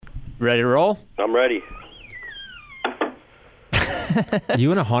Ready to roll? I'm ready.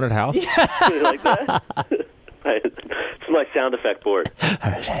 You in a haunted house? You like that? It's my sound effect board. All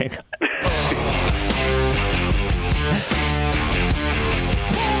right, hang on.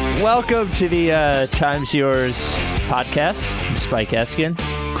 Welcome to the Times Yours podcast. I'm Spike Eskin.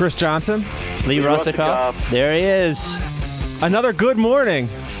 Chris Johnson. Lee Russakoff. There he is. Another good morning.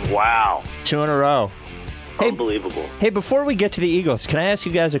 Wow. 2 in a row. Unbelievable. Hey, before we get to the Eagles, can I ask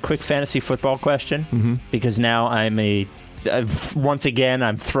you guys a quick fantasy football question? Mm-hmm. Because now once again,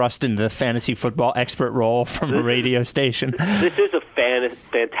 I'm thrust into the fantasy football expert role from a radio station. This is a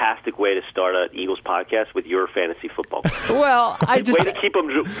fantastic way to start an Eagles podcast with your fantasy football. Well, way to keep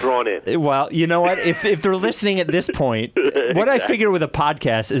them drawn in. Well, you know what? If they're listening at this point, what I figure with a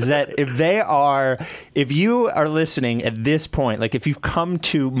podcast is that if you are listening at this point, like if you've come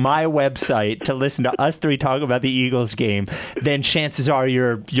to my website to listen to us three talk about the Eagles game, then chances are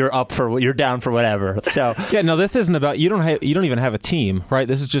you're down for whatever. So yeah, no, this isn't about you don't even have a team, right?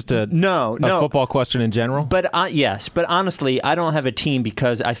 This is just a football question in general. But yes, but honestly, I don't have a team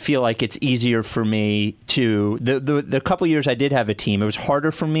because I feel like it's easier for me to the couple years I did have a team. It was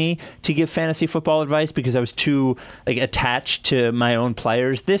harder for me to give fantasy football advice because I was too attached to my own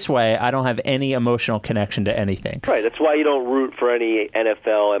players. This way, I don't have any emotional connection to anything. Right. That's why you don't root for any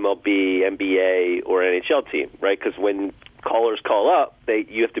NFL, MLB, NBA, or NHL team, right? Because when callers call up,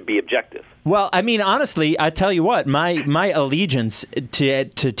 you have to be objective. Well, I mean, honestly, I tell you what, my allegiance to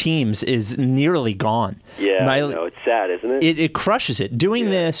teams is nearly gone. Yeah, I know. It's sad, isn't it? It crushes it. Doing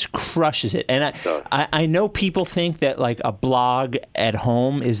this crushes it. And I know people think that like a blog at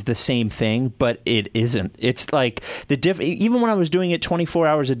home is the same thing, but it isn't. It's like even when I was doing it 24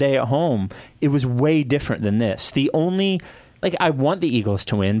 hours a day at home, it was way different than this. I want the Eagles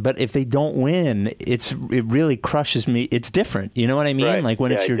to win, but if they don't win, it really crushes me. It's different. You know what I mean? Right. Like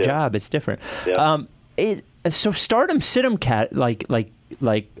when it's your job, it's different. Yeah. So start 'em, sit 'em, cat those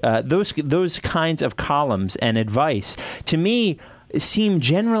kinds of columns and advice to me seem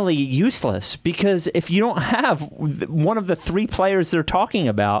generally useless because if you don't have one of the three players they're talking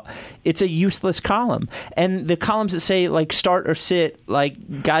about, it's a useless column. And the columns that say like start or sit,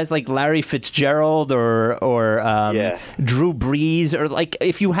 like guys like Larry Fitzgerald or Drew Brees, or like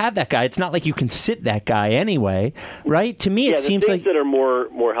if you have that guy, it's not like you can sit that guy anyway, right? To me, it seems like that are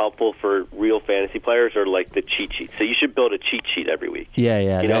more helpful for real fantasy players are like the cheat sheet. So you should build a cheat sheet every week. Yeah,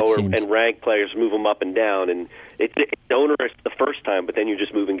 and rank players, move them up and down, and it's onerous the first time, but then you're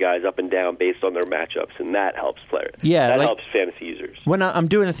just moving guys up and down based on their matchups, and that helps players. Yeah, that helps fantasy users. When I'm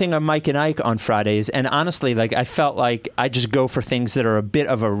doing a thing on Mike and Ike on Fridays, and honestly, like I felt like I just go for things that are a bit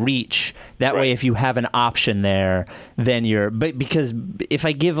of a reach. That way, if you have an option there, then but because if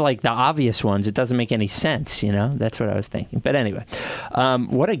I give like the obvious ones, it doesn't make any sense. You know, that's what I was thinking. But anyway,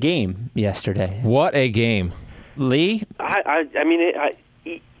 what a game yesterday! What a game, Lee.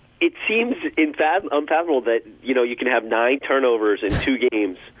 It seems unfathomable that you can have 9 turnovers in 2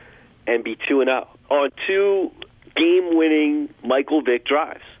 games and be 2-0 on 2 game-winning Michael Vick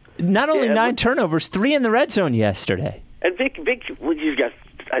drives. Not only 9 turnovers, 3 in the red zone yesterday. And Vick, you got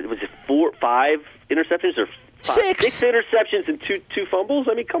was it 5 interceptions or 6 interceptions and two fumbles?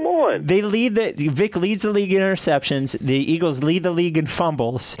 I mean, come on. Vick leads the league in interceptions. The Eagles lead the league in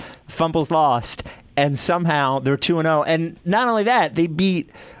fumbles lost, and somehow they're 2-0. And not only that, they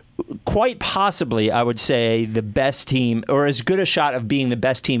beat quite possibly, I would say, the best team, or as good a shot of being the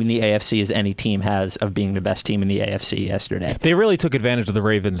best team in the AFC as any team has of being the best team in the AFC yesterday. They really took advantage of the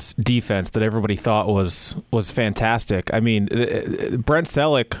Ravens' defense that everybody thought was fantastic. I mean, Brent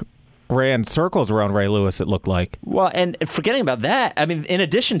Selleck ran circles around Ray Lewis, it looked like. Well, and forgetting about that, I mean, in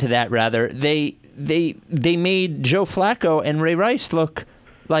addition to that, rather, they made Joe Flacco and Ray Rice look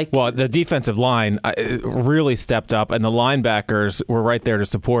Well, the defensive line really stepped up, and the linebackers were right there to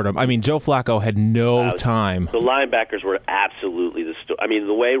support him. I mean, Joe Flacco had no time. The linebackers were absolutely the story. I mean,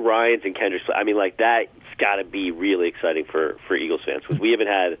 the way Ryans and Kendricks, I mean, like, that's got to be really exciting for Eagles fans, because we haven't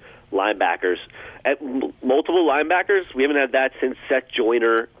had linebackers, multiple linebackers. We haven't had that since Seth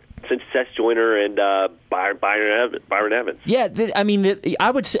Joyner and Byron Evans. Yeah, I mean,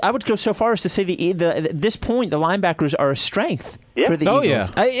 I would go so far as to say at this point the linebackers are a strength for the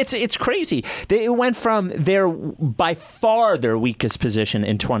Eagles. Yeah. It's crazy. It went from by far their weakest position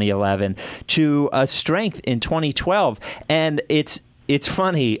in 2011 to a strength in 2012, and it's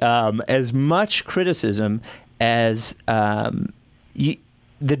funny. As much criticism as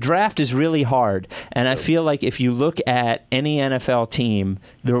the draft is really hard, and I feel like if you look at any NFL team,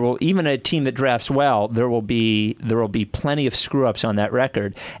 even a team that drafts well, there will be plenty of screw ups on that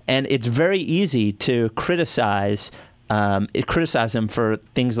record, and it's very easy to criticize criticized him for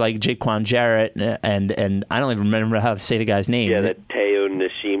things like Jaquan Jarrett and I don't even remember how to say the guy's name. Yeah, that Teo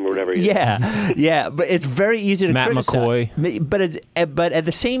Nashim or whatever. Yeah, but it's very easy to Matt criticize. McCoy. But at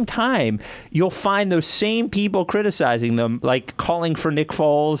the same time, you'll find those same people criticizing them, like calling for Nick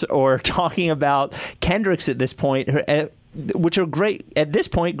Foles or talking about Kendricks at this point, which are great at this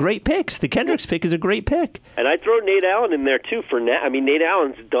point. Great picks. The Kendricks pick is a great pick, and I throw Nate Allen in there too. I mean, Nate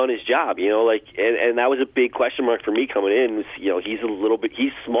Allen's done his job, and that was a big question mark for me coming in.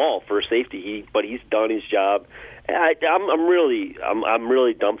 He's small for safety, but he's done his job. I'm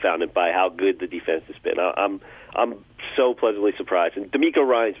really dumbfounded by how good the defense has been. I'm so pleasantly surprised, and D'Amico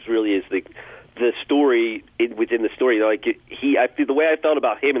Ryans really is the story within the story. The way I felt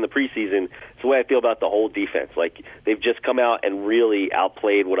about him in the preseason, it's the way I feel about the whole defense. Like, they've just come out and really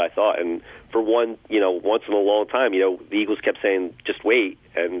outplayed what I thought. And for once in a long time, the Eagles kept saying, "Just wait,"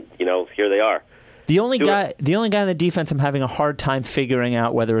 and here they are. The only guy on the defense I'm having a hard time figuring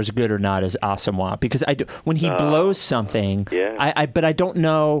out whether it's good or not is Asamoah, because when he blows something, but I don't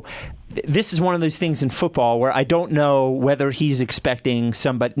know. This is one of those things in football where I don't know whether he's expecting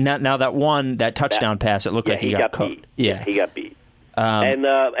somebody. Now that touchdown pass, it looked like he got beat. Yeah, he got beat. And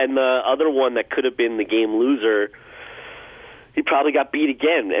the other one that could have been the game loser, he probably got beat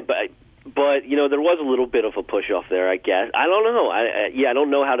again. But there was a little bit of a push off there, I guess. I don't know. I don't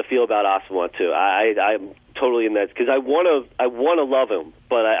know how to feel about Asamoah too. I'm totally in that because I want to love him,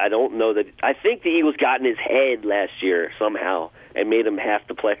 but I don't know that. I think the Eagles got in his head last year somehow and made him half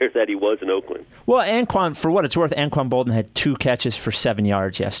the player that he was in Oakland. Well, for what it's worth, Anquan Boldin had 2 catches for 7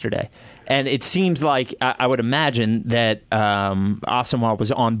 yards yesterday. And it seems like, I would imagine, that Asamoah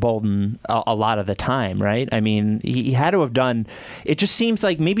was on Boldin a lot of the time, right? I mean, he had to have done... It just seems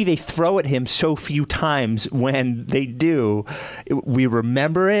like maybe they throw at him so few times when they do. We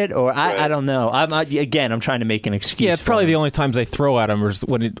remember it, or I don't know. I'm trying to make an excuse. Yeah, it's probably the only times they throw at him is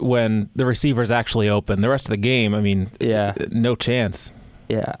when the receiver's actually open. The rest of the game, I mean, no chance.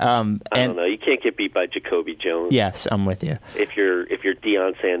 Yeah, I don't know. You can't get beat by Jacoby Jones. Yes, I'm with you. If you're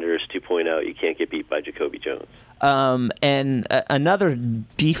Deion Sanders 2.0, you can't get beat by Jacoby Jones. And another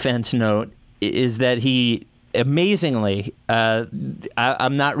defense note is that he amazingly,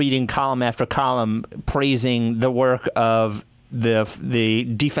 I'm not reading column after column praising the work of the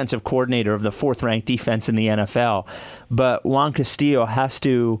defensive coordinator of the 4th-ranked defense in the NFL, but Juan Castillo has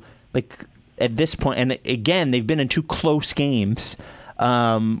to, at this point, and again, they've been in 2 close games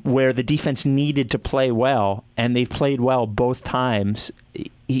where the defense needed to play well, and they've played well both times.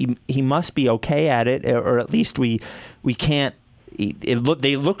 He must be okay at it, or at least we can't.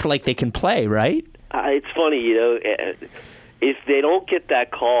 They look like they can play, right? It's funny, if they don't get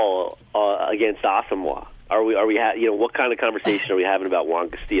that call against Asamoah, are we what kind of conversation are we having about Juan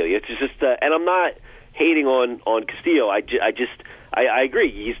Castillo? It's just, and I'm not hating on Castillo. I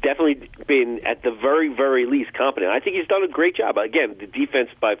agree. He's definitely been, at the very, very least, competent. I think he's done a great job. Again, the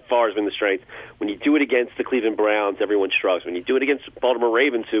defense by far has been the strength. When you do it against the Cleveland Browns, everyone struggles. When you do it against Baltimore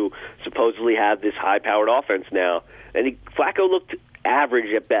Ravens, who supposedly have this high-powered offense now, and Flacco looked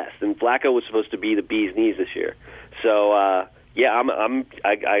average at best, and Flacco was supposed to be the bee's knees this year. So, I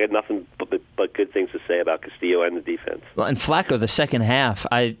got nothing but good things to say about Castillo and the defense. Well, and Flacco, the second half,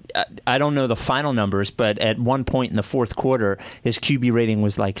 I don't know the final numbers, but at one point in the fourth quarter, his QB rating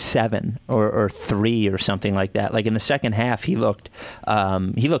was like 7 or 3 or something like that. Like in the second half, he looked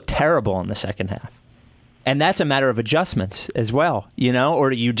terrible in the second half. And that's a matter of adjustments as well,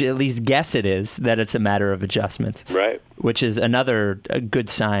 or you at least guess it is that it's a matter of adjustments, right? Which is another good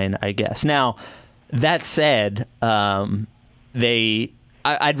sign, I guess. Now, that said, I'd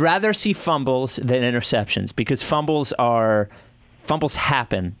rather see fumbles than interceptions, because fumbles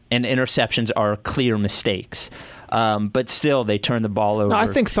happen and interceptions are clear mistakes. But still, they turn the ball over. No, I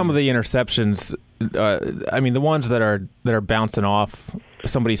think some of the interceptions, the ones that are bouncing off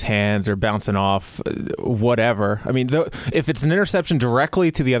somebody's hands or bouncing off whatever. I mean, if it's an interception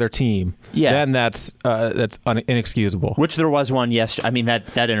directly to the other team, then that's inexcusable. Which there was one yesterday. I mean,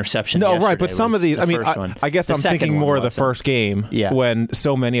 that interception. No, right, but some of these. I guess I'm thinking more of the first game when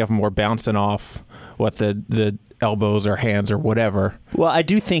so many of them were bouncing off the elbows or hands or whatever. Well, I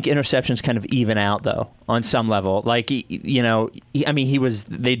do think interceptions kind of even out, though, on some level. Like, they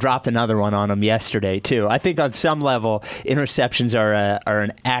dropped another one on him yesterday, too. I think on some level, interceptions are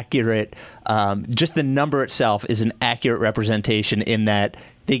an accurate, just the number itself is an accurate representation in that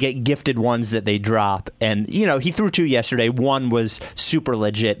they get gifted ones that they drop. And, he threw 2 yesterday. One was super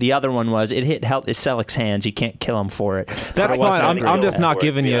legit. The other one was, it hit Selleck's hands. You can't kill him for it. That's fine. I'm just not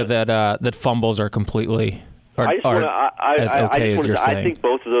giving you that fumbles are completely... as okay as you're saying. I think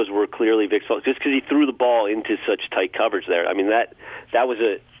both of those were clearly Vic's fault, just because he threw the ball into such tight coverage there. I mean, that was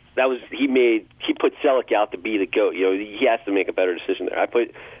he put Selleck out to be the GOAT. You know, he has to make a better decision there. I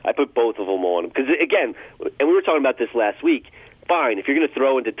put both of them on him because, again, and we were talking about this last week. Fine, if you're going to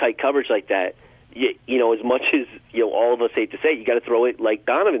throw into tight coverage like that, you know, as much as, you know, all of us hate to say it, you got to throw it like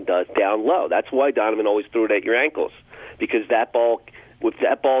Donovan does, down low. That's why Donovan always threw it at your ankles, because that ball, if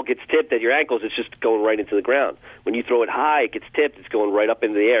that ball gets tipped at your ankles, it's just going right into the ground. When you throw it high, it gets tipped, it's going right up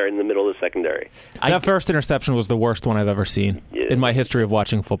into the air in the middle of the secondary. That first interception was the worst one I've ever seen in my history of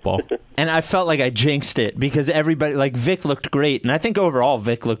watching football. And I felt like I jinxed it because everybody, like Vic looked great. And I think overall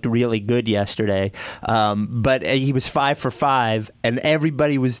Vic looked really good yesterday. But he was 5 for 5, and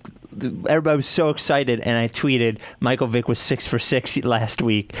everybody was so excited. And I tweeted, Michael Vick was 6 for 6 last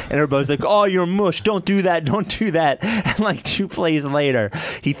week. And everybody was like, oh, you're mush. Don't do that. Don't do that. And like 2 plays later,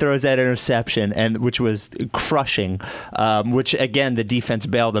 he throws that interception, which was crushing, which, again, the defense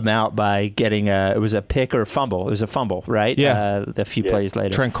bailed him out by getting it was a pick or a fumble. It was a fumble, right? Yeah. A few plays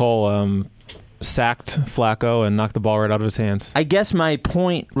later. Trent Cole sacked Flacco and knocked the ball right out of his hands. I guess my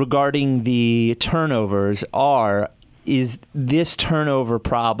point regarding the turnovers is this turnover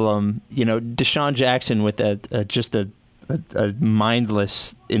problem, you know, Deshaun Jackson with just a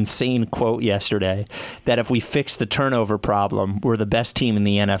mindless, insane quote yesterday that if we fix the turnover problem, we're the best team in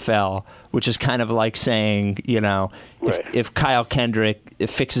the NFL, which is kind of like saying, you know, if Kyle Kendrick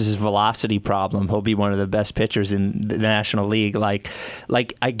fixes his velocity problem, he'll be one of the best pitchers in the National League. Like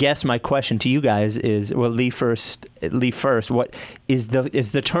I guess my question to you guys is, well, Lee first, what is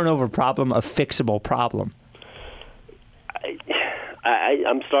the turnover problem a fixable problem?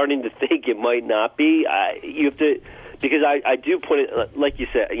 I'm starting to think it might not be. You have to. Because I do put it, like you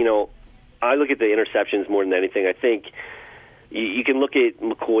said, you know, I look at the interceptions more than anything. I think you can look at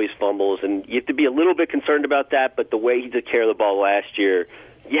McCoy's fumbles, and you have to be a little bit concerned about that, but the way he took care of the ball last year,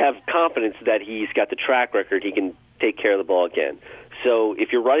 you have confidence that he's got the track record, he can take care of the ball again. So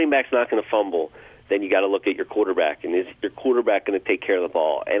if your running back's not going to fumble, then you got to look at your quarterback, and is your quarterback going to take care of the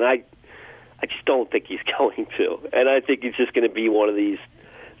ball? And I just don't think he's going to. And I think it's just going to be one of these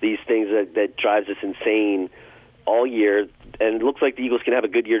things that drives us insane all year, and it looks like the Eagles can have a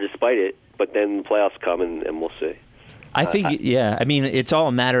good year despite it, but then the playoffs come, and we'll see. I think, I mean, it's all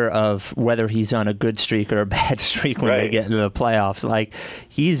a matter of whether he's on a good streak or a bad streak when they get into the playoffs. Like,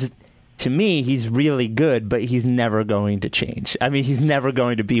 to me, he's really good, but he's never going to change. I mean, he's never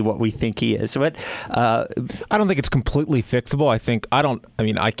going to be what we think he is. But I don't think it's completely fixable.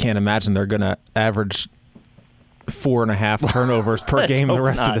 I can't imagine they're going to average 4.5 turnovers per game the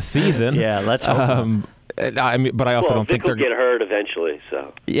rest of the season. Yeah, let's hope but I also don't think they'll get hurt eventually.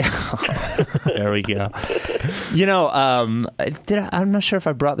 So yeah, there we go. You know, I'm not sure if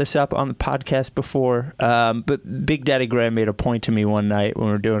I brought this up on the podcast before, but Big Daddy Graham made a point to me one night when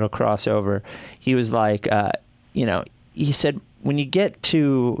we were doing a crossover. He was like, you know, he said, when you get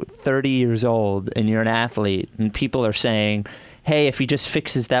to 30 years old and you're an athlete and people are saying, hey, if he just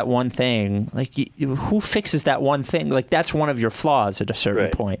fixes that one thing, like, who fixes that one thing? Like, that's one of your flaws at a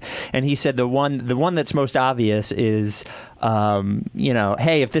certain point. And he said the one that's most obvious is, you know,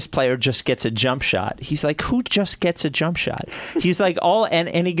 hey, if this player just gets a jump shot. He's like, who just gets a jump shot? He's like,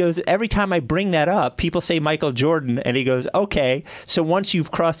 and he goes, every time I bring that up, people say Michael Jordan, and he goes, okay, so once you've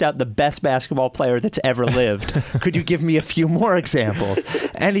crossed out the best basketball player that's ever lived, could you give me a few more examples?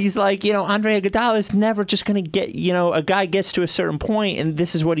 And he's like, you know, Andre Iguodala is never just going to get, you know, a guy gets to a certain point, and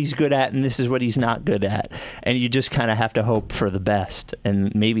this is what he's good at, and this is what he's not good at, and you just kind of have to hope for the best.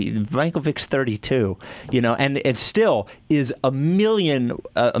 And maybe Michael Vick's 32, you know, and it still is a million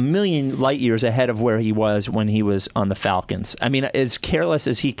light years ahead of where he was when he was on the Falcons. I mean, as careless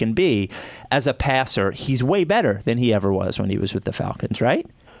as he can be as a passer, he's way better than he ever was when he was with the Falcons, right?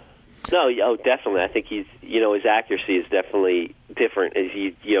 No, definitely. I think he's, you know, his accuracy is definitely different. As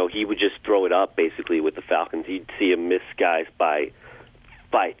he would just throw it up basically with the Falcons. You'd see him miss guys by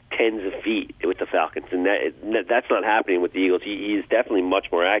tens of feet with the Falcons, and that's not happening with the Eagles. He's definitely much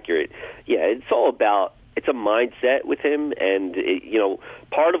more accurate. Yeah, it's all about. It's a mindset with him, and you know,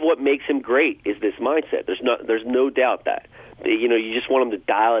 part of what makes him great is this mindset. There's no doubt that, you know, you just want him to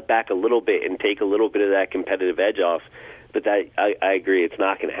dial it back a little bit and take a little bit of that competitive edge off. But I agree, it's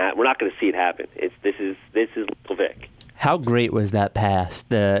not going to happen. We're not going to see it happen. This is Michael Vick. How great was that pass,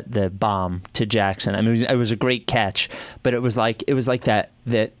 the bomb to Jackson? I mean, it was a great catch, but it was like that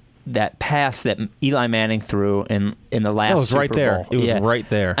that pass that Eli Manning threw in the last. It was Super right there. Bowl. It was right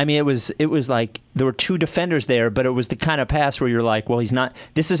there. I mean, it was like there were two defenders there, but it was the kind of pass where you're like, well, he's not.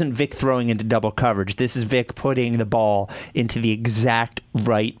 This isn't Vic throwing into double coverage. This is Vic putting the ball into the exact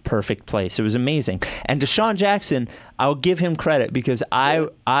right, perfect place. It was amazing. And Deshaun Jackson, I'll give him credit because I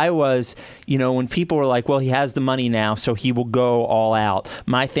was, when people were like, well, he has the money now, so he will go all out.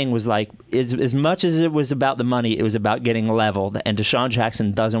 My thing was like, as much as it was about the money, it was about getting leveled. And Deshaun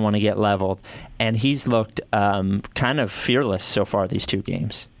Jackson doesn't want to get leveled. And he's looked kind of fearless so far these two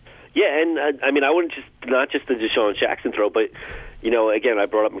games. Yeah, and I wouldn't not just the Deshaun Jackson throw, but again, I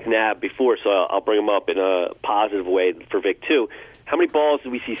brought up McNabb before, so I'll bring him up in a positive way for Vic too. How many balls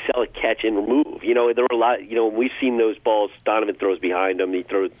did we see Selleck catch and remove? There were a lot. We've seen those balls. Donovan throws behind him. He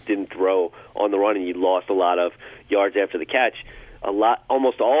didn't throw on the run, and he lost a lot of yards after the catch.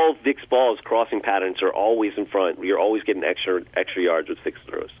 Almost all of Vic's balls crossing patterns are always in front. You're always getting extra yards with Vic's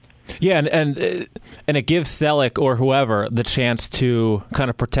throws. Yeah, and it gives Selleck or whoever the chance to kind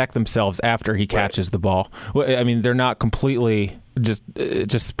of protect themselves after he catches the ball. I mean, they're not completely just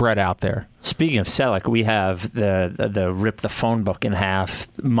spread out there. Speaking of Selleck, we have the rip the phone book in half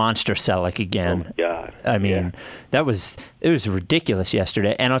monster Selleck again. Oh, God. I mean, it was ridiculous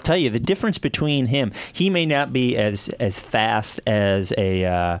yesterday. And I'll tell you, the difference between him, he may not be as fast as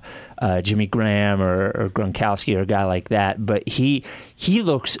a Jimmy Graham or Gronkowski or a guy like that, but he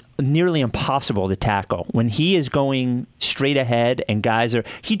looks nearly impossible to tackle. When he is going straight ahead and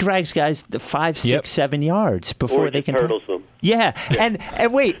he drags guys 5, 6, 7 yards before they can hurdles them. Yeah. And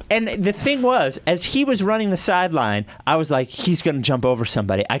wait, and the thing was, as he was running the sideline, I was like, he's going to jump over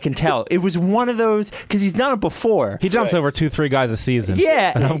somebody. I can tell. It was one of those, because he's done it before. He jumps over 2-3 guys a season.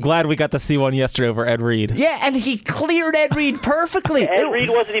 Yeah. And I'm glad we got to see one yesterday over Ed Reed. Yeah, and he cleared Ed Reed perfectly. Ed Reed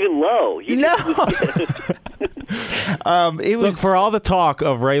wasn't even low. Look, for all the talk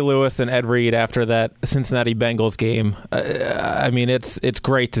of Ray Lewis and Ed Reed after that Cincinnati Bengals game, it's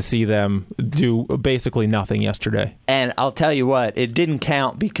great to see them do basically nothing yesterday. And I'll tell you what, it didn't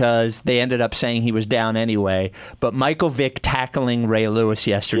count because they ended up saying he was down anyway. But Michael Vick tackling Ray Lewis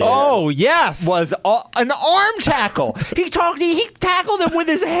yesterday. Oh, yes. Was an arm tackle. He tackled him with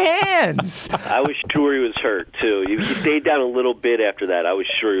his hands. I was sure he was hurt, too. He stayed down a little bit after that. I was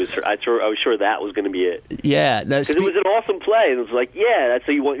sure he was hurt. I was sure that was going to be it. Yeah. Because it was an awesome play. And it was like, yeah, that's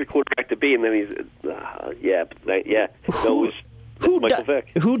how you want your quarterback to be. And then he's, Michael Vick.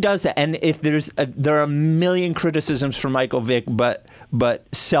 Who does that? And if there are a million criticisms for Michael Vick, but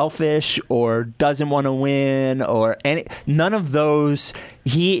selfish or doesn't want to win or none of those.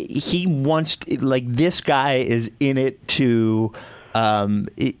 He wants this guy is in it to.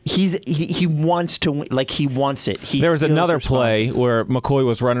 He wants to win, he wants it. There was another play where McCoy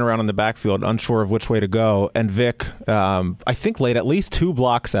was running around in the backfield, unsure of which way to go, and Vic, I think, laid at least 2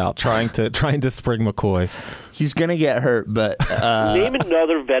 blocks out trying to spring McCoy. He's gonna get hurt, but name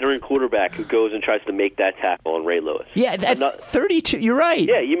another veteran quarterback who goes and tries to make that tackle on Ray Lewis. Yeah, at 32, you're right.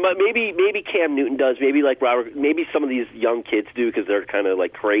 Yeah, you might, maybe Cam Newton does, maybe like Robert, maybe some of these young kids do because they're kind of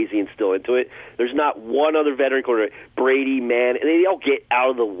crazy and still into it. There's not one other veteran quarterback, Brady, and they all get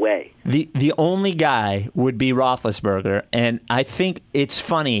out of the way. The only guy would be Roethlisberger, and I think it's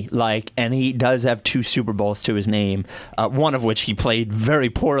funny. And he does have 2 Super Bowls to his name, one of which he played very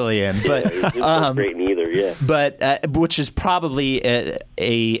poorly in. But he wasn't great in either. Yeah. But which is probably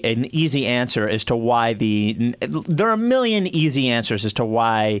an easy answer as to why there are a million easy answers as to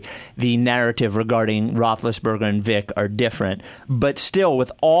why the narrative regarding Roethlisberger and Vic are different. But still,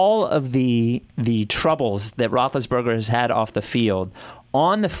 with all of the troubles that Roethlisberger has had off the field,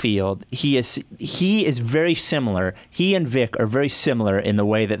 on the field, he is very similar. He and Vic are very similar in the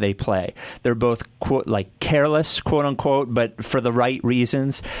way that they play. They're both careless, quote unquote, but for the right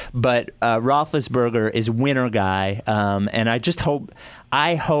reasons. But Roethlisberger is winner guy, and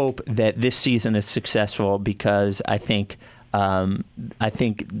I hope that this season is successful because I think I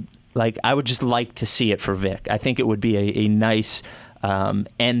would just like to see it for Vic. I think it would be a nice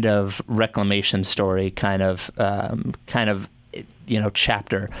end of reclamation story kind of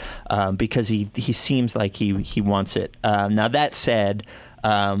chapter because he seems like he wants it. Now that said,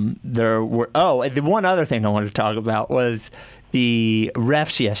 the one other thing I wanted to talk about was the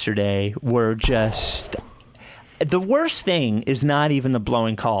refs yesterday were just. The worst thing is not even the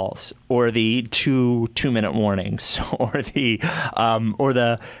blowing calls or the 2-minute warnings or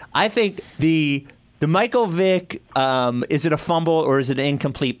I think the Michael Vick, is it a fumble or is it an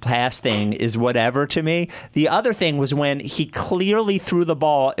incomplete pass thing is whatever to me. The other thing was when he clearly threw the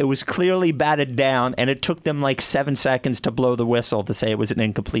ball, it was clearly batted down, and it took them 7 seconds to blow the whistle to say it was an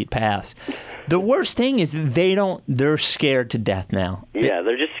incomplete pass. The worst thing is they're scared to death now. Yeah,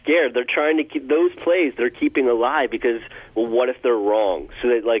 they're just scared. They're trying to keep those plays. They're keeping alive because, well, what if they're wrong? So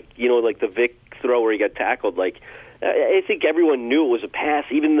that, like the Vic throw where he got tackled. Like, I think everyone knew it was a pass.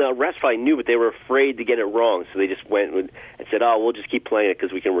 Even the refs probably knew, but they were afraid to get it wrong. So they just went and said, "Oh, we'll just keep playing it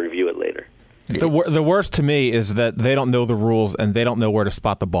because we can review it later." The worst to me is that they don't know the rules and they don't know where to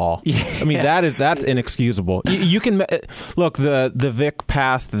spot the ball. Yeah. I mean, that's inexcusable. You can look the Vic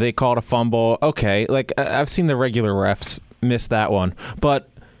pass that they called a fumble. Okay, like I've seen the regular refs miss that one, but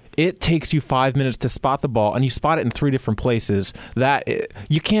it takes you 5 minutes to spot the ball, and you spot it in 3 different places. That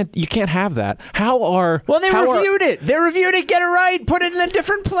you can't have that. They reviewed it. They reviewed it, get it right, put it in a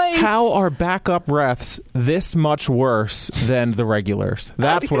different place. How are backup refs this much worse than the regulars?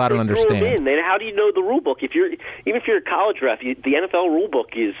 That's what I don't understand. How do you know the rule book? Even if you're a college ref, the NFL rule book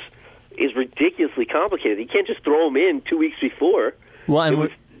is ridiculously complicated. You can't just throw them in 2 weeks before. Well,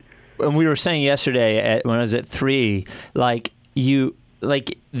 and we were saying yesterday when I was at 3,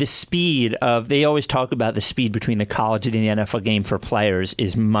 the speed of, they always talk about the speed between the college and the NFL game for players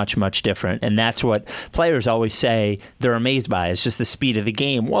is much, much different. And that's what players always say they're amazed by. It's just the speed of the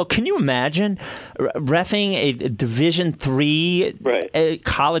game. Well, can you imagine reffing a Division III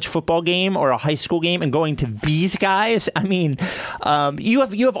college football game or a high school game and going to these guys? I mean, you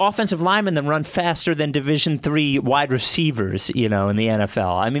have offensive linemen that run faster than Division III wide receivers, in the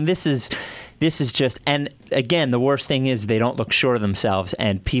NFL. I mean, this is just, and again, the worst thing is they don't look sure of themselves,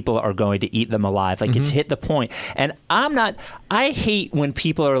 and people are going to eat them alive. Like, it's hit the point. And I hate when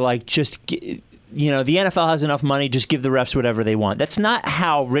people are like, the NFL has enough money, just give the refs whatever they want. That's not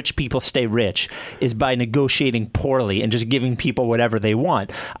how rich people stay rich, is by negotiating poorly and just giving people whatever they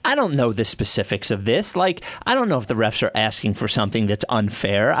want. I don't know the specifics of this. Like, I don't know if the refs are asking for something that's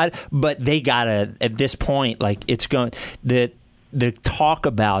unfair, but they gotta, at this point, like, it's going, the talk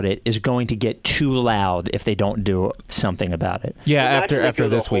about it is going to get too loud if they don't do something about it. Yeah, after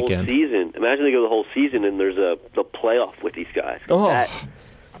this weekend. Imagine they go the whole season and there's the playoff with these guys.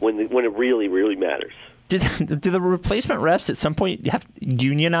 When it really, really matters. Do the replacement refs at some point have to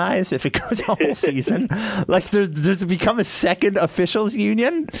unionize if it goes a whole season? Like, there's become a second officials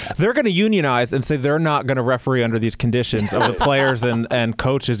union? They're going to unionize and say they're not going to referee under these conditions of the players and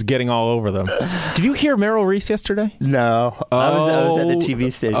coaches getting all over them. Did you hear Merrill Reese yesterday? No. I was at the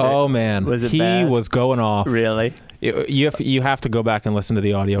TV station. Oh, man. Was it bad? He was going off. Really? You have to go back and listen to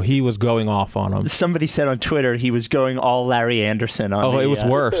the audio. He was going off on him. Somebody said on Twitter he was going all Larry Anderson on. It was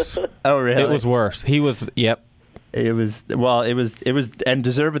worse. Oh, really? It was worse. He was. Yep. It was, and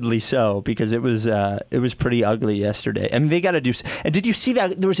deservedly so, because it was pretty ugly yesterday. I mean, they got to do. And did you see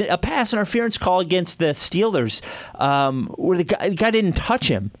that there was a pass interference call against the Steelers, where the guy didn't touch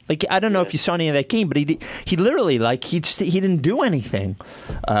him? Like, I don't know if you saw any of that game, but he literally, like, he didn't do anything.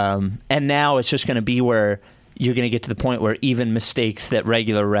 And now it's just going to be where you're going to get to the point where even mistakes that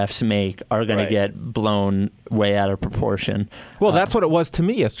regular refs make are going to get blown way out of proportion. Well, that's what it was to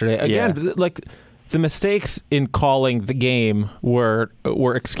me yesterday. Again, like, the mistakes in calling the game were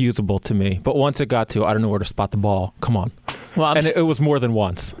excusable to me. But once it got to, I don't know where to spot the ball. Come on. Well, it was more than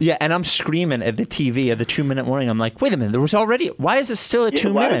once. Yeah, and I'm screaming at the TV at the 2-minute warning. I'm like, wait a minute, there was already. Why is it still at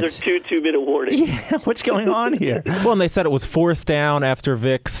 2 minutes? Why is there 2-minute warnings? Yeah, what's going on here? Well, and they said it was 4th down after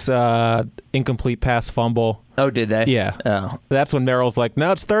Vic's incomplete pass fumble. Oh, did they? Yeah. Oh. That's when Merrill's like,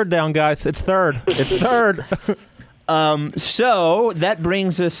 no, it's 3rd down, guys. It's 3rd. It's 3rd. So that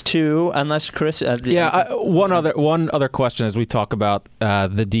brings us to, unless Chris, one other question as we talk about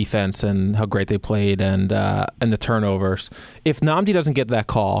the defense and how great they played and the turnovers. If Nnamdi doesn't get that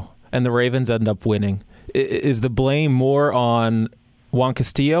call and the Ravens end up winning, is the blame more on Juan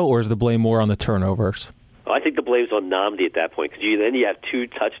Castillo or is the blame more on the turnovers? I think the blame's on Nnamdi at that point, because then you have 2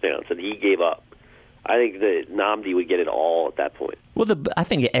 touchdowns that he gave up. I think that Nnamdi would get it all at that point. Well, I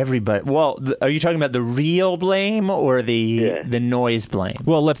think everybody. Well, are you talking about the real blame or the noise blame?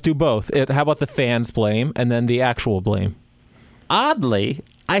 Well, let's do both. How about the fans' blame and then the actual blame? Oddly,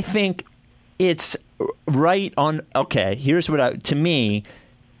 I think it's right on. Okay, here's to me,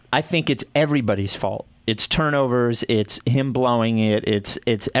 I think it's everybody's fault. It's turnovers. It's him blowing it.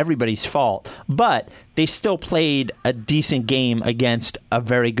 It's everybody's fault. But they still played a decent game against a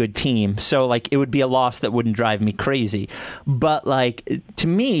very good team. So, like, it would be a loss that wouldn't drive me crazy. But, like, to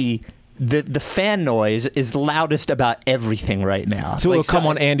me, the fan noise is loudest about everything right now. So, it will come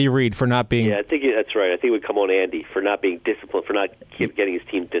on Andy Reid for not being... Yeah, I think that's right. I think it would come on Andy for not being disciplined, for not getting his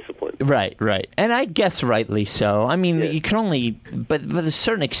team disciplined. Right. And I guess rightly so. I mean, you can only... But to a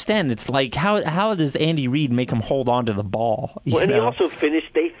certain extent, it's like, how does Andy Reid make him hold on to the ball? Well, and they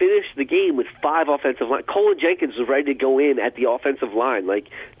finished the game with 5 offensive line. Colin Jenkins was ready to go in at the offensive line. Like,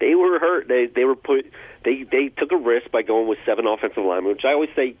 they were hurt. They were put. They took a risk by going with 7 offensive linemen, which I always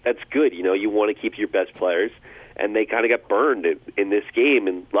say that's good. You know, you want to keep your best players, and they kind of got burned in this game.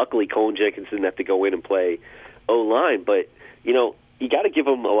 And luckily, Colin Jenkins didn't have to go in and play O-line. But you know, you got to give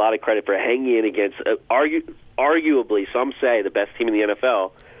him a lot of credit for hanging in against arguably, some say, the best team in the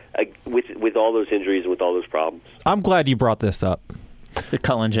NFL with all those injuries and with all those problems. I'm glad you brought this up. The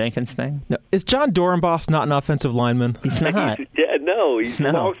Cullen Jenkins thing? No, is John Dorenbos not an offensive lineman? He's not. He's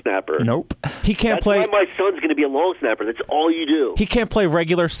a long snapper. Nope. He can't That's play. That's why my son's going to be a long snapper. That's all you do. He can't play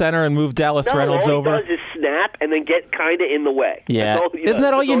regular center and move Dallas Reynolds over. All he does is snap and then get kind of in the way. Yeah. Isn't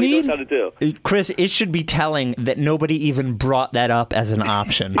that all you need? He knows how to do. Chris, it should be telling that nobody even brought that up as an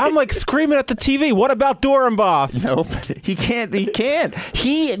option. I'm like screaming at the TV. What about Dorenbos? Nope. He can't.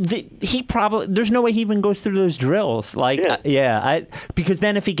 He probably. There's no way he even goes through those drills. Like, because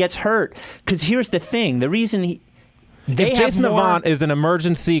then if he gets hurt, because here's the thing: the reason if Jason Avant is an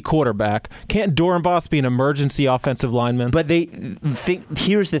emergency quarterback, can't Dorenbos be an emergency offensive lineman? But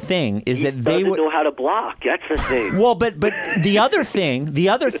here's the thing: is that they would know how to block. That's the thing. Well, but the other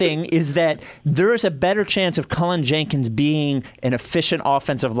thing is that there is a better chance of Cullen Jenkins being an efficient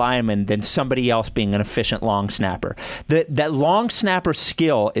offensive lineman than somebody else being an efficient long snapper. That long snapper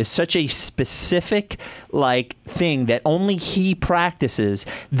skill is such a specific thing that only he practices.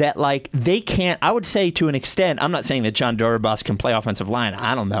 That they can't. I would say to an extent. I'm not saying that John Dorenbos can play offensive line.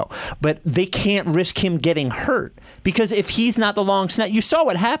 I don't know. But they can't risk him getting hurt because if he's not the long snapper, you saw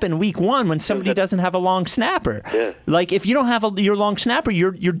what happened week 1 when somebody doesn't have a long snapper. Yeah. If you don't have your long snapper,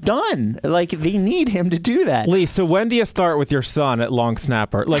 you're done. They need him to do that. Lee, so when do you start with your son at long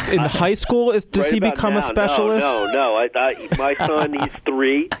snapper? In high school, does he become a specialist? No. My son, he's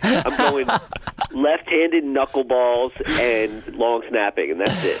 3. I'm going left-handed knuckleballs and long snapping, and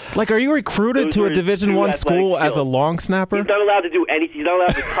that's it. Are you recruited to a Division I school as a long snapper? He's not allowed to do anything. He's not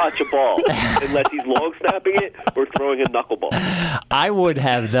allowed to touch a ball unless he's long snapping it or throwing a knuckleball. I would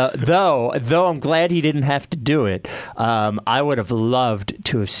have, though I'm glad he didn't have to do it. I would have loved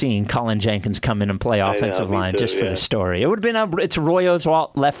to have seen Cullen Jenkins come in and play offensive line just for the story. It would have been it's Roy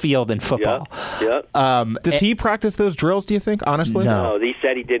Oswalt left field in football. Yeah. Does he practice those drills, do you think, honestly? No, he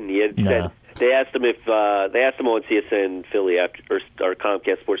said he didn't. He had said they asked him on CSN Philly or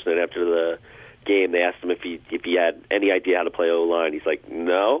Comcast Sportsnet after the game. They asked him if he had any idea how to play O-line. He's like,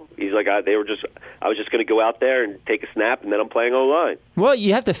 no. He's like, I was just going to go out there and take a snap, and then I'm playing O-line. Well,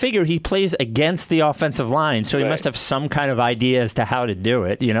 you have to figure he plays against the offensive line, so he must have some kind of idea as to how to do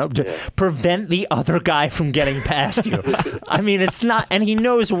it, to prevent the other guy from getting past you. I mean, it's not, and he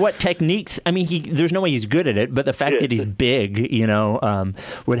knows what techniques. I mean, there's no way he's good at it, but the fact that he's big,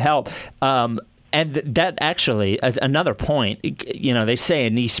 would help. And that actually, as another point, they say a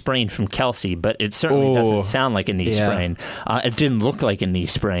knee sprain from Kelsey, but it certainly doesn't sound like a knee sprain. It didn't look like a knee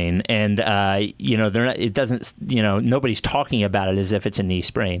sprain, and they're not. It doesn't. Nobody's talking about it as if it's a knee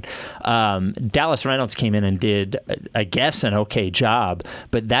sprain. Dallas Reynolds came in and did, I guess, an okay job,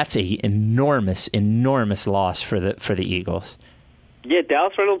 but that's a enormous loss for the Eagles. Yeah,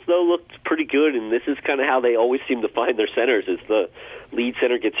 Dallas Reynolds, though, looked pretty good, and this is kind of how they always seem to find their centers, is the lead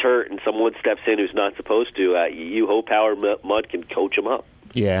center gets hurt and someone steps in who's not supposed to. You hope Howard Mudd can coach him up.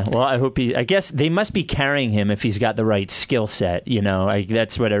 Yeah, well, I guess they must be carrying him if he's got the right skill set.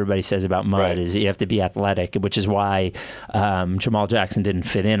 That's what everybody says about Mudd, is you have to be athletic, which is why Jamal Jackson didn't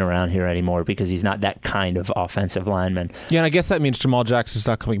fit in around here anymore, because he's not that kind of offensive lineman. Yeah, and I guess that means Jamal Jackson's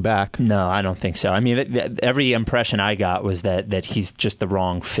not coming back. No, I don't think so. I mean, every impression I got was that he's just the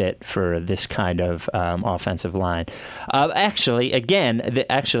wrong fit for this kind of offensive line. Actually,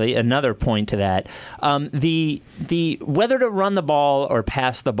 another point to that, the whether to run the ball or pass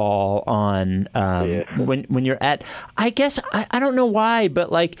the ball on when you're at, I guess I don't know why,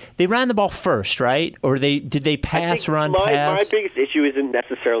 but they ran the ball first, right? Or did they pass, run, pass? My biggest issue isn't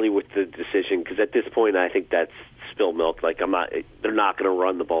necessarily with the decision, because at this point I think that's spilled milk. They're not going to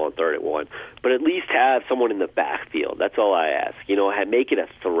run the ball on 3rd and 1, but at least have someone in the backfield. That's all I ask. Make it a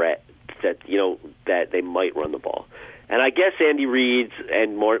threat that they might run the ball. And I guess Andy Reid's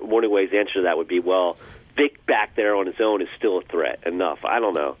and Morningway's answer to that would be, well, Vic back there on his own is still a threat enough. I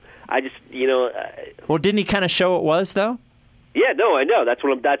don't know. I just, well, didn't he kind of show it was, though? Yeah, no, I know. That's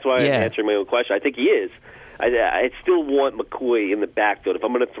why I'm answering my own question. I think he is. I still want McCoy in the backfield. If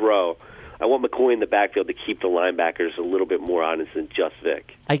I'm going to throw, I want McCoy in the backfield to keep the linebackers a little bit more honest than just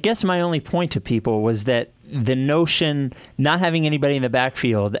Vic. I guess my only point to people was that the notion not having anybody in the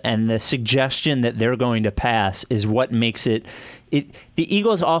backfield and the suggestion that they're going to pass is what makes it. The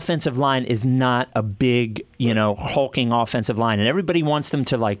Eagles' offensive line is not a big, hulking offensive line, and everybody wants them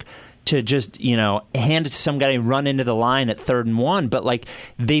to just, hand it to some guy and run into the line at 3rd and 1. But,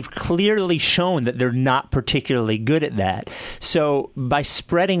 they've clearly shown that they're not particularly good at that. So by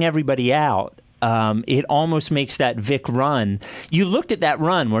spreading everybody out, it almost makes that Vic run. You looked at that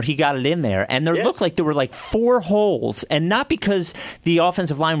run where he got it in there, and there looked like there were 4 holes, and not because the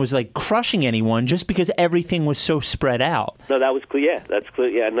offensive line was crushing anyone, just because everything was so spread out. No, that was clear. Yeah, that's clear.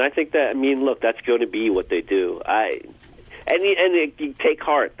 Yeah, and I think that, look, that's going to be what they do. And you take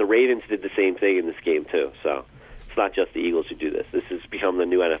heart. The Ravens did the same thing in this game too. So it's not just the Eagles who do this. This has become the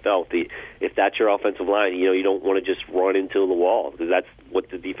new NFL. If that's your offensive line, you don't want to just run into the wall, because that's what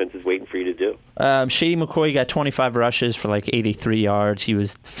the defense is waiting for you to do. Shady McCoy got 25 rushes for 83 yards. He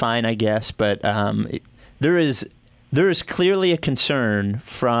was fine, I guess, but there is clearly a concern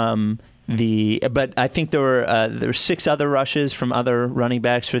from but I think there were 6 other rushes from other running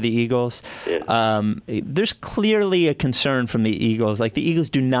backs for the Eagles. Yeah. There's clearly a concern from the Eagles. The Eagles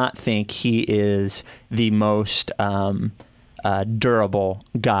do not think he is the most durable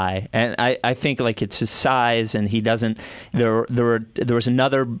guy, and I think it's his size, and he doesn't. There was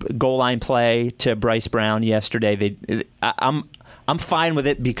another goal line play to Bryce Brown yesterday. I'm fine with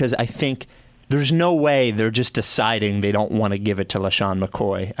it, because I think there's no way they're just deciding they don't want to give it to LaShawn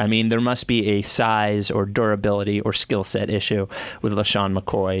McCoy. There must be a size or durability or skill set issue with LaShawn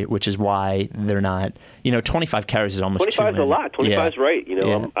McCoy, which is why they're not. 25 carries is almost 25 is a lot. 25 is right.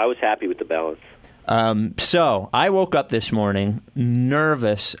 I was happy with the balance. So I woke up this morning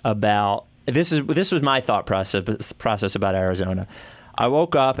nervous about this was my thought process about Arizona. I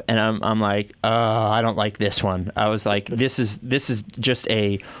woke up and I'm like, I don't like this one. I was like, this is just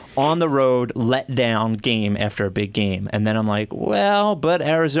a on the road letdown game after a big game. And then I'm like, well, but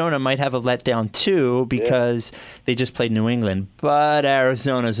Arizona might have a letdown too, because they just played New England. But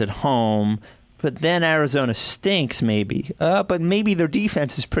Arizona's at home. But then Arizona stinks, maybe. But maybe their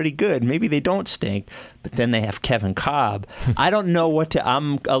defense is pretty good. Maybe they don't stink. But then they have Kevin Kolb. I don't know what to.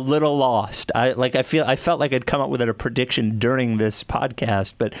 I'm a little lost. I felt like I'd come up with a prediction during this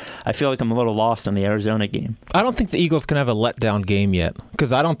podcast, but I feel like I'm a little lost on the Arizona game. I don't think the Eagles can have a letdown game yet,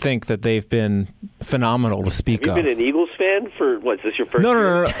 because I don't think that they've been phenomenal to speak of. Have you been an Eagles fan for what? Is this your first?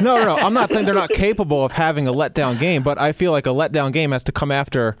 No. I'm not saying they're not capable of having a letdown game, but I feel like a letdown game has to come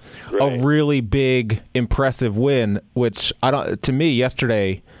after a really big, impressive win. Which to me,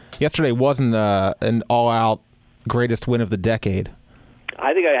 yesterday wasn't an all-out greatest win of the decade.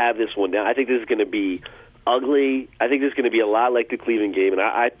 I think I have this one down. I think this is going to be ugly. I think this is going to be a lot like the Cleveland game, and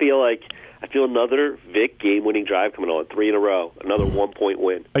I feel another Vic game-winning drive coming on, 3 in a row, another 1-point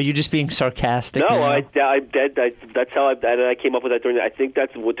win. Are you just being sarcastic? No, that's how I came up with that. I think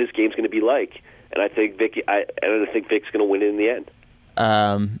that's what this game's going to be like, and I think Vic's going to win it in the end.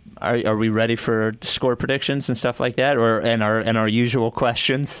 Are we ready for score predictions and stuff like that, and our usual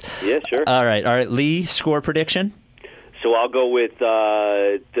questions? Yeah, sure. All right. Lee, score prediction? So I'll go with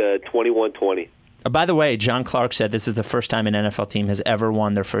 21-20. By the way, John Clark said this is the first time an NFL team has ever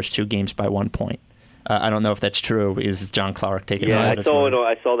won their first 2 games by 1 point. I don't know if that's true. Is John Clark taking it? Yeah, I saw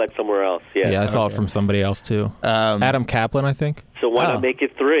that somewhere else. Yeah, I saw it from somebody else too. Adam Kaplan, I think. So why not make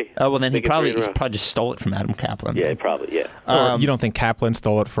it 3? Oh, well, then he probably just stole it from Adam Kaplan. Yeah, probably, yeah. You don't think Kaplan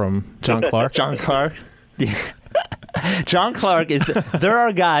stole it from John Clark? John Clark? John Clark is there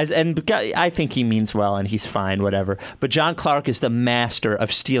are guys, and I think he means well and he's fine, whatever, but John Clark is the master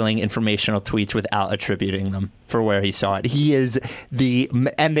of stealing informational tweets without attributing them for where he saw it. He is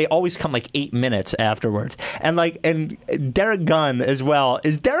and they always come 8 minutes afterwards. And Derek Gunn as well.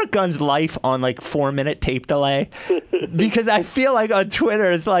 Is Derek Gunn's life on 4-minute tape delay? Because I feel like on Twitter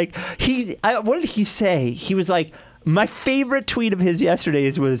it's what did he say? He was like, my favorite tweet of his yesterday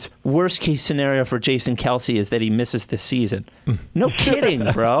was, worst case scenario for Jason Kelce is that he misses this season. No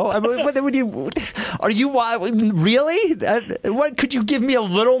kidding, bro. Are you really? What, could you give me a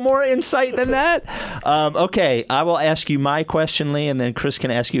little more insight than that? Okay, I will ask you my question, Lee, and then Chris can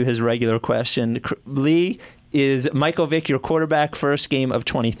ask you his regular question. Lee, is Michael Vick your quarterback first game of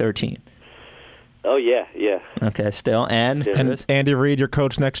 2013? Oh, yeah. Okay, still. And Andy Reid your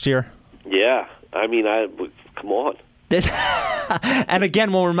coach next year? Yeah. Come on. And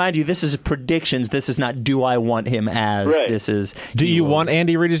again, we'll remind you, this is predictions. This is not do I want him as. Right. This is do you want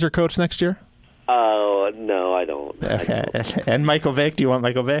Andy Reid as your coach next year? Oh, no, I don't. Okay. I don't. And Michael Vick, do you want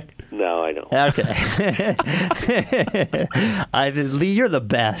Michael Vick? No, I don't. Okay. Lee, you're the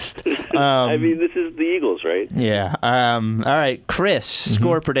best. I mean, this is the Eagles, right? Yeah. All right, Chris,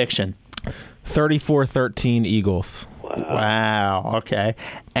 score prediction. 34-13 Eagles. Wow. Okay.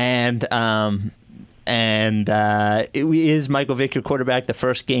 And is Michael Vick your quarterback the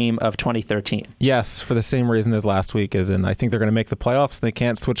first game of 2013? Yes, for the same reason as last week, as in I think they're going to make the playoffs and they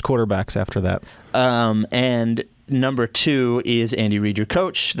can't switch quarterbacks after that. And number 2, is Andy Reid your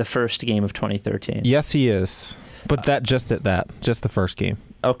coach the first game of 2013? Yes, he is. But just the first game.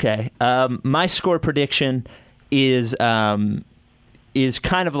 Okay. My score prediction is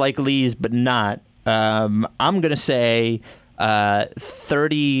kind of like Lee's, but not. I'm going to say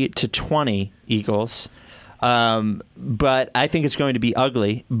 30-20 Eagles. But I think it's going to be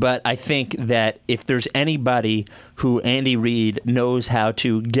ugly. But I think that if there's anybody who Andy Reid knows how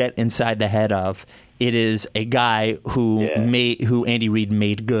to get inside the head of, it is a guy who Andy Reid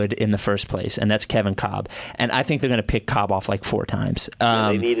made good in the first place, and that's Kevin Kolb. And I think they're going to pick Kolb off like 4 times.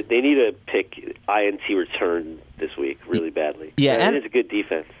 They need to pick INT return this week really badly. Yeah, and it's a good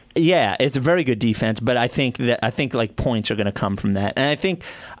defense. Yeah, it's a very good defense, but I think like points are going to come from that. And I think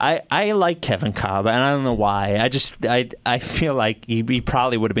I like Kevin Kolb, and I don't know why. I feel like he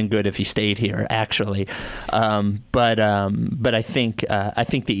probably would have been good if he stayed here, actually. But I think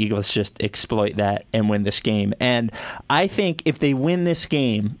the Eagles just exploit that and win this game. And I think if they win this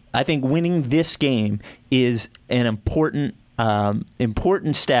game, I think winning this game is an important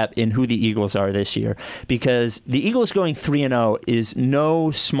step in who the Eagles are this year, because the Eagles going 3-0 is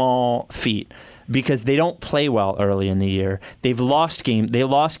no small feat, because they don't play well early in the year. They lost games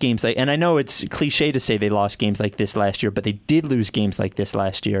like, and I know it's cliche to say they lost games like this last year, but they did lose games like this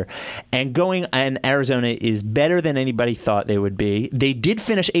last year. And Arizona is better than anybody thought they would be. They did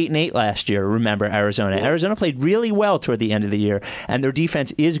finish 8-8 last year. Remember, Arizona. Yeah. Arizona played really well toward the end of the year, and their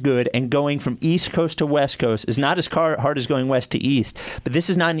defense is good. And going from East Coast to West Coast is not as hard as going West to East. But this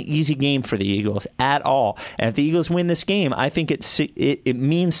is not an easy game for the Eagles at all. And if the Eagles win this game, I think it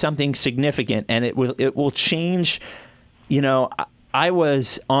means something significant, and it will change. I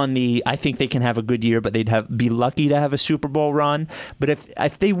was on I think they can have a good year, but they'd be lucky to have a Super Bowl run. But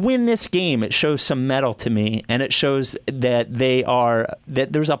if they win this game, it shows some mettle to me, and it shows that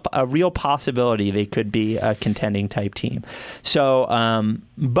that there's a real possibility they could be a contending type team. So,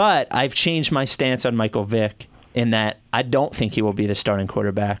 but I've changed my stance on Michael Vick in that I don't think he will be the starting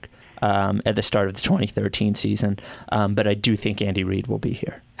quarterback at the start of the 2013 season, but I do think Andy Reid will be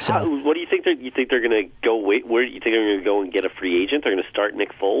here. So, what do you think? You think they're going to go? Where do you think they're going to go and get a free agent? They're going to start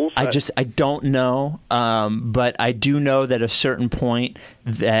Nick Foles? I don't know, but I do know that at a certain point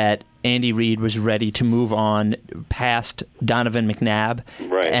that Andy Reid was ready to move on past Donovan McNabb,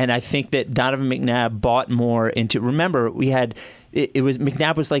 right? And I think that Donovan McNabb bought more into. Remember, we had. It was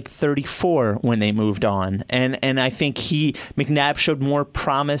McNabb was like 34 when they moved on, and I think McNabb showed more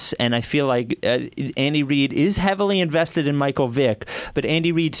promise, and I feel like Andy Reid is heavily invested in Michael Vick, but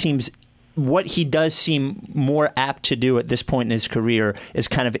Andy Reid seems. What he does seem more apt to do at this point in his career is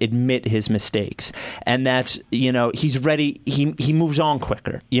kind of admit his mistakes, and that's he's ready. He moves on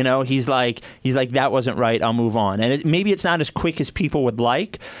quicker. He's like that wasn't right. I'll move on, and maybe it's not as quick as people would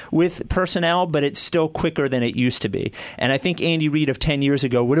like with personnel, but it's still quicker than it used to be. And I think Andy Reid of 10 years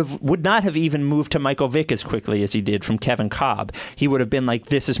ago would not have even moved to Michael Vick as quickly as he did from Kevin Kolb. He would have been like,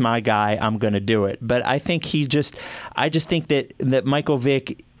 "This is my guy. I'm going to do it." But I think I just think that Michael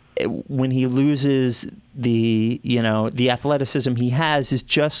Vick, when he loses the athleticism he has, is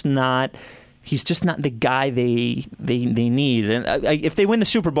just not. He's just not the guy they need. And if they win the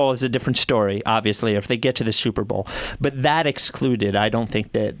Super Bowl, is a different story. Obviously, if they get to the Super Bowl, but that excluded, I don't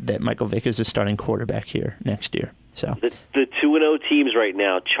think that Michael Vick is a starting quarterback here next year. So the 2-0 teams right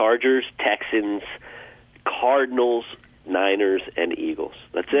now: Chargers, Texans, Cardinals, Niners, and Eagles.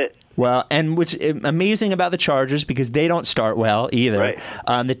 That's it. Well, and what's amazing about the Chargers, because they don't start well either. Right.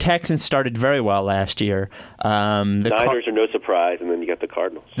 The Texans started very well last year. The Niners are no surprise, and then you got the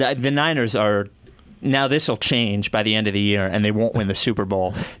Cardinals. The Niners are. Now this will change by the end of the year, and they won't win the Super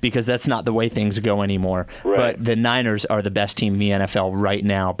Bowl because that's not the way things go anymore. Right. But the Niners are the best team in the NFL right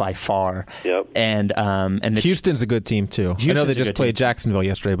now by far. Yep. And Houston's a good team too. I know they just played Jacksonville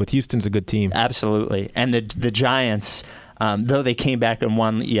yesterday, but Houston's a good team. Absolutely. And the Giants. Though they came back and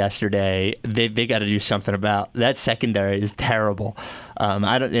won yesterday, they got to do something about that. Secondary is terrible.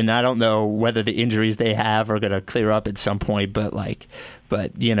 I don't know whether the injuries they have are going to clear up at some point. But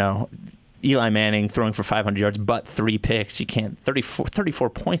Eli Manning throwing for 500 yards, but 3 picks. You can't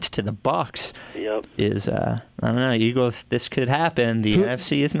 34 points to the Bucs. Yep. Is I don't know. Eagles. This could happen. The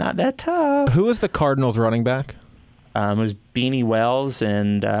NFC is not that tough. Who is the Cardinals running back? It was Beanie Wells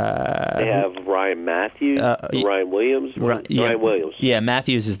and they have Ryan Matthews, Ryan Williams. Ryan Williams. Yeah,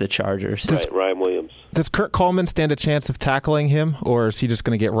 Matthews is the Chargers. Right, Ryan Williams. Does Kurt Coleman stand a chance of tackling him, or is he just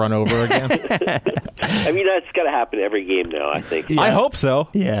going to get run over again? I mean, that's got to happen every game now, I think. Yeah. I hope so.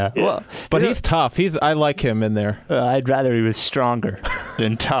 Yeah. Well, but he's tough. I like him in there. I'd rather he was stronger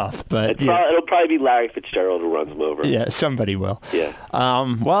than tough. But it'll probably be Larry Fitzgerald who runs him over. Yeah, somebody will. Yeah.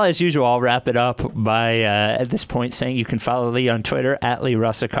 Well, as usual, I'll wrap it up by, at this point, saying you can follow Lee on Twitter at Lee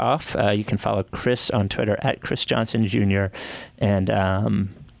Russakoff. You can follow Chris on Twitter at Chris Johnson Jr. And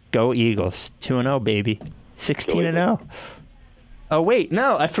go Eagles. 2-0, baby. 16-0. Oh, wait.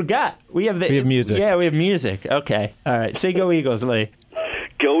 No, I forgot. We have music. Yeah, we have music. Okay. All right. Say go Eagles, Lee.